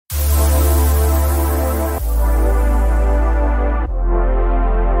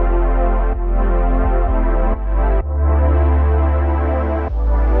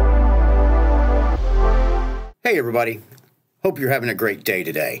Hey everybody, hope you're having a great day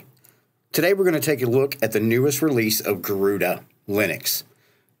today. Today we're going to take a look at the newest release of Garuda Linux.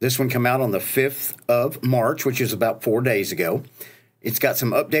 This one came out on the 5th of March, which is about 4 days ago. It's got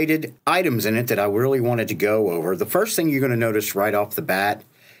some updated items in it that I really wanted to go over. The first thing you're going to notice right off the bat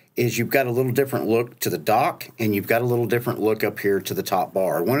is you've got a little different look to the dock, and you've got a little different look up here to the top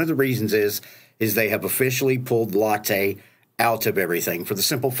bar. One of the reasons is they have officially pulled Latte out of everything, for the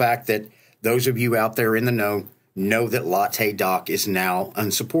simple fact that those of you out there in the know that Latte dock is now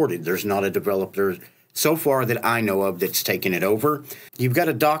unsupported. There's not a developer so far that I know of that's taken it over. You've got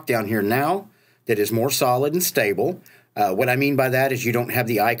a dock down here now that is more solid and stable. What I mean by that is you don't have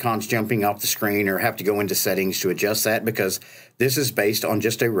the icons jumping off the screen or have to go into settings to adjust that, because this is based on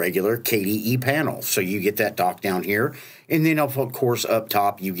just a regular KDE panel. So you get that dock down here, and then of course up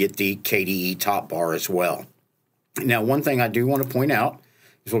top you get the KDE top bar as well. Now, one thing I do want to point out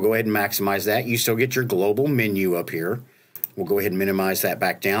is we'll go ahead and maximize that. You still get your global menu up here. We'll go ahead and minimize that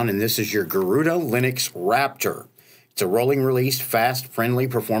back down, and this is your Garuda Linux Raptor. It's a rolling released, fast, friendly,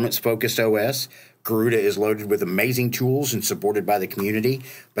 performance-focused OS. Garuda is loaded with amazing tools and supported by the community,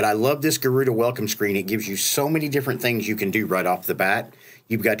 but I love this Garuda welcome screen. It gives you so many different things you can do right off the bat.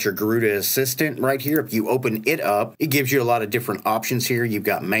 You've got your Garuda Assistant right here. If you open it up, it gives you a lot of different options here. You've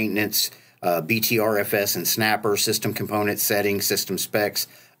got maintenance, BTRFS and Snapper, system components, settings, system specs,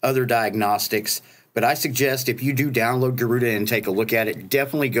 other diagnostics. But I suggest if you do download Garuda and take a look at it,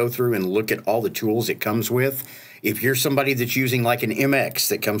 definitely go through and look at all the tools it comes with. If you're somebody that's using like an MX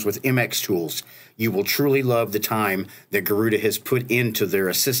that comes with MX tools, you will truly love the time that Garuda has put into their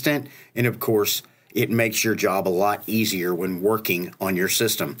assistant. And of course, it makes your job a lot easier when working on your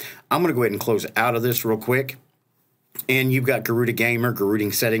system. I'm going to go ahead and close out of this real quick. And you've got Garuda Gamer, Garuda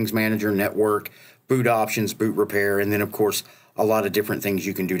Settings Manager, Network, Boot Options, Boot Repair, and then, of course, a lot of different things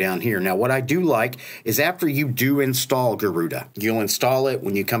you can do down here. Now, what I do like is after you do install Garuda, you'll install it.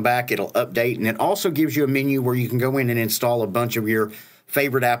 When you come back, it'll update, and it also gives you a menu where you can go in and install a bunch of your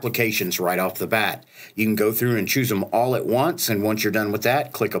favorite applications right off the bat. You can go through and choose them all at once, and once you're done with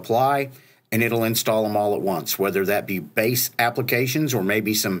that, click Apply, and it'll install them all at once, whether that be base applications or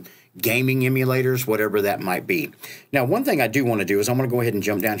maybe some gaming emulators, whatever that might be. Now, one thing I do want to do is I'm going to go ahead and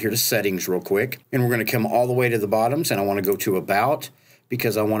jump down here to settings real quick, and we're going to come all the way to the bottoms, and I want to go to about,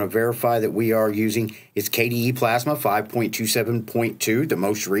 because I want to verify that we are using, it's KDE Plasma 5.27.2, the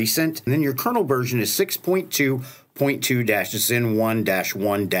most recent, and then your kernel version is 6.2.2-Zen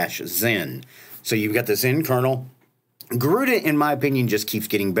 1-1-Zen. So you've got the Zen Kernel. Garuda, in my opinion, just keeps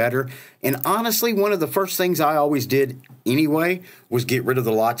getting better. And honestly, one of the first things I always did anyway was get rid of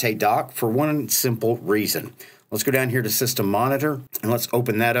the Latte dock for one simple reason. Let's go down here to System Monitor, and let's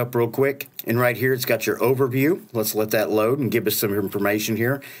open that up real quick. And right here, it's got your overview. Let's let that load and give us some information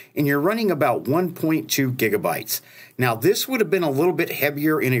here. And you're running about 1.2 gigabytes. Now, this would have been a little bit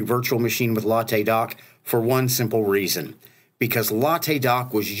heavier in a virtual machine with Latte dock for one simple reason. Because Latte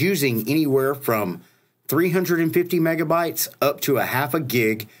dock was using anywhere from 350 megabytes up to a half a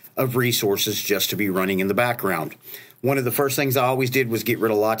gig of resources just to be running in the background. One of the first things I always did was get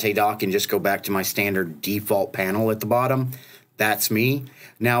rid of Latte dock and just go back to my standard default panel at the bottom. That's me.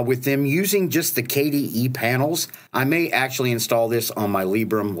 Now, with them using just the KDE panels, I may actually install this on my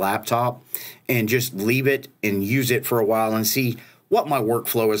Librem laptop and just leave it and use it for a while and see what my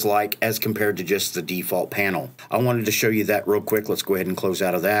workflow is like as compared to just the default panel. I wanted to show you that real quick. Let's go ahead and close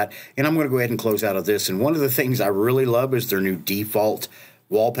out of that. And I'm going to go ahead and close out of this. And one of the things I really love is their new default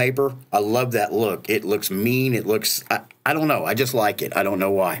wallpaper. I love that look. It looks mean. It looks, I don't know. I just like it. I don't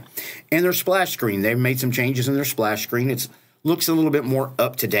know why. And their splash screen. They've made some changes in their splash screen. It looks a little bit more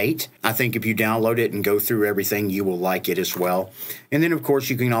up to date. I think if you download it and go through everything, you will like it as well. And then, of course,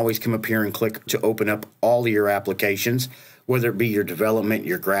 you can always come up here and click to open up all of your applications, whether it be your development,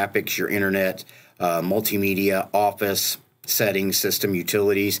 your graphics, your internet, multimedia, office, settings, system,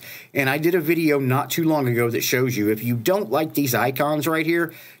 utilities. And I did a video not too long ago that shows you if you don't like these icons right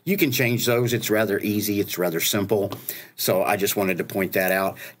here, you can change those. It's rather easy. It's rather simple. So I just wanted to point that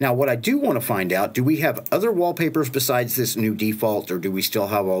out. Now, what I do want to find out, do we have other wallpapers besides this new default, or do we still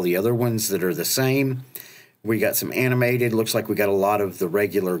have all the other ones that are the same? We got some animated. Looks like we got a lot of the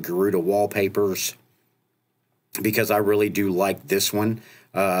regular Garuda wallpapers, because I really do like this one.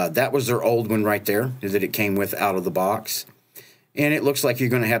 That was their old one right there that it came with out of the box. And it looks like you're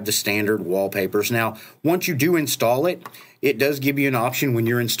going to have the standard wallpapers. Now, once you do install it, it does give you an option when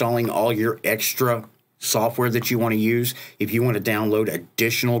you're installing all your extra software that you want to use. If you want to download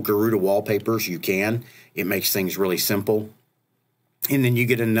additional Garuda wallpapers, you can. It makes things really simple. And then you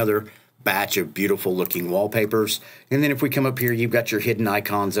get another batch of beautiful looking wallpapers. And then if we come up here, you've got your hidden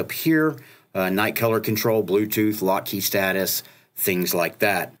icons up here night color control, Bluetooth, lock key status, things like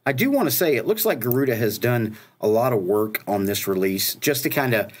that. I do want to say it looks like Garuda has done a lot of work on this release just to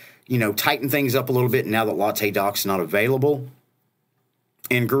kind of, tighten things up a little bit now that Latte Doc's not available.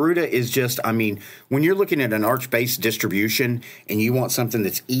 And Garuda is just, when you're looking at an Arch-based distribution and you want something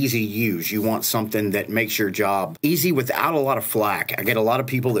that's easy to use, you want something that makes your job easy without a lot of flack. I get a lot of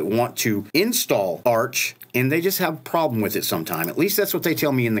people that want to install Arch and they just have a problem with it sometime. At least that's what they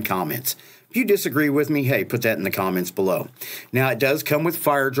tell me in the comments. If you disagree with me, hey, put that in the comments below. Now, it does come with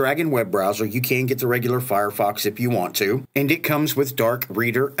FireDragon web browser. You can get the regular Firefox if you want to. And it comes with Dark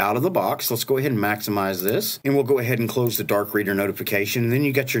Reader out of the box. Let's go ahead and maximize this. And we'll go ahead and close the Dark Reader notification. And then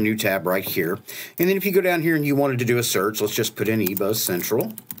you got your new tab right here. And then if you go down here and you wanted to do a search, let's just put in eBuzz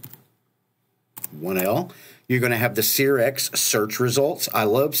Central. 1L. You're going to have the SearX search results. I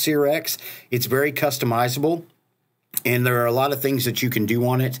love SearX. It's very customizable. And there are a lot of things that you can do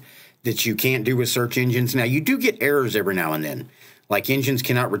on it that you can't do with search engines. Now, you do get errors every now and then, like engines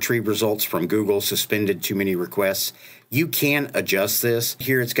cannot retrieve results from Google, suspended too many requests. You can adjust this.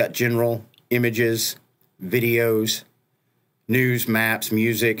 Here it's got general, images, videos, news, maps,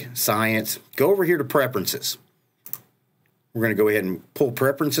 music, science. Go over here to preferences. We're going to go ahead and pull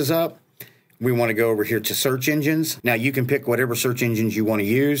preferences up. We want to go over here to search engines. Now, you can pick whatever search engines you want to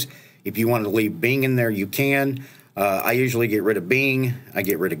use. If you want to leave Bing in there, you can. I usually get rid of Bing. I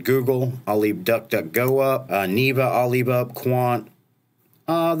get rid of Google. I'll leave DuckDuckGo up. Neva I'll leave up. Quant.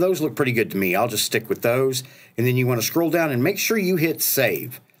 Those look pretty good to me. I'll just stick with those. And then you want to scroll down and make sure you hit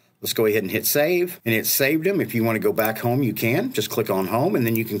save. Let's go ahead and hit save. And it saved them. If you want to go back home, you can. Just click on home and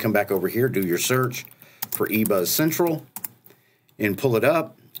then you can come back over here, do your search for eBuzz Central and pull it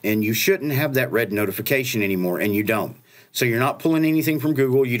up. And you shouldn't have that red notification anymore, and you don't. So you're not pulling anything from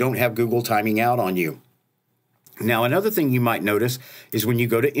Google. You don't have Google timing out on you. Now, another thing you might notice is when you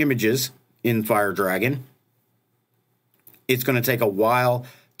go to images in FireDragon, it's going to take a while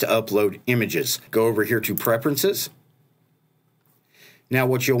to upload images. Go over here to Preferences. Now,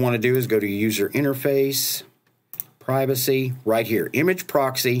 what you'll want to do is go to User Interface, Privacy, right here. Image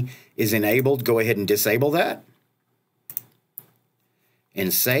Proxy is enabled. Go ahead and disable that.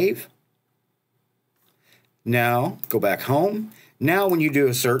 And save. Now, go back home. Now, when you do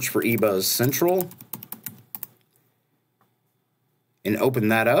a search for eBuzz Central, and open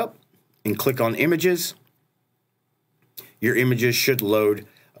that up and click on images, your images should load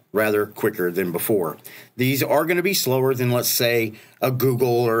rather quicker than before. These are going to be slower than, let's say, a Google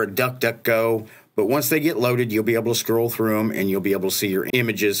or a DuckDuckGo, but once they get loaded, you'll be able to scroll through them and you'll be able to see your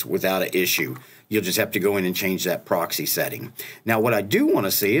images without an issue. You'll just have to go in and change that proxy setting. Now, what I do want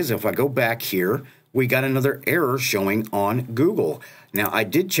to see is if I go back here, we got another error showing on Google. Now, I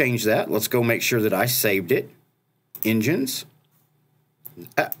did change that. Let's go make sure that I saved it. Engines.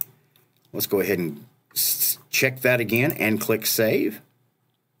 Let's go ahead and check that again and click save.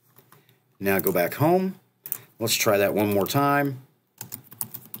 Now go back home. Let's try that one more time.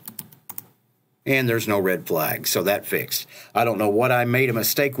 And there's no red flag, so that fixed. I don't know what I made a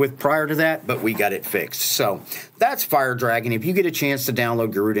mistake with prior to that, but we got it fixed. So that's FireDragon. If you get a chance to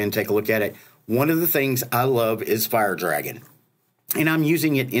download Garuda and take a look at it, one of the things I love is FireDragon. And I'm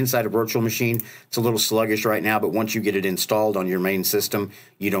using it inside a virtual machine. It's a little sluggish right now, but once you get it installed on your main system,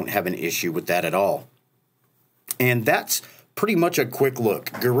 you don't have an issue with that at all. And that's pretty much a quick look.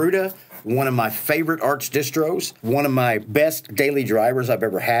 Garuda, one of my favorite Arch distros, one of my best daily drivers I've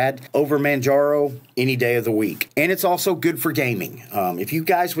ever had, over Manjaro any day of the week. And it's also good for gaming. If you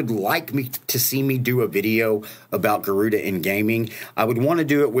guys would like me to see me do a video about Garuda in gaming, I would want to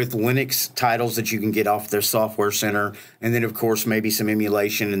do it with Linux titles that you can get off their software center, and then of course maybe some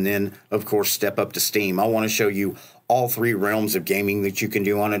emulation, and then of course step up to Steam. I want to show you all three realms of gaming that you can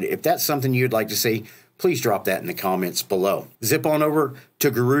do on it. If that's something you'd like to see, please drop that in the comments below. Zip on over to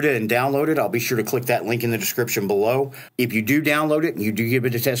Garuda and download it. I'll be sure to click that link in the description below. If you do download it and you do give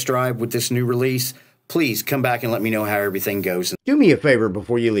it a test drive with this new release, please come back and let me know how everything goes. Do me a favor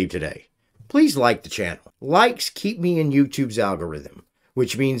before you leave today. Please like the channel. Likes keep me in YouTube's algorithm,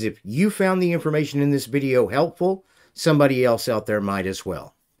 which means if you found the information in this video helpful, somebody else out there might as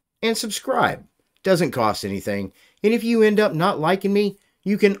well. And subscribe. Doesn't cost anything. And if you end up not liking me,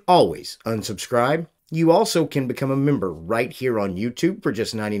 you can always unsubscribe. You also can become a member right here on YouTube for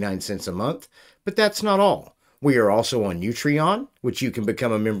just 99 cents a month, but that's not all. We are also on Utreon, which you can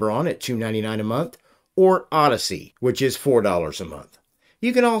become a member on at $2.99 a month, or Odyssey, which is $4 a month.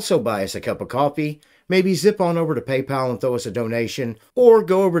 You can also buy us a cup of coffee, maybe zip on over to PayPal and throw us a donation, or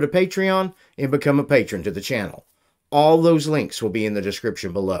go over to Patreon and become a patron to the channel. All those links will be in the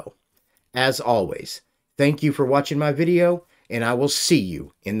description below. As always, thank you for watching my video, and I will see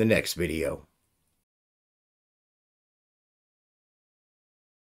you in the next video.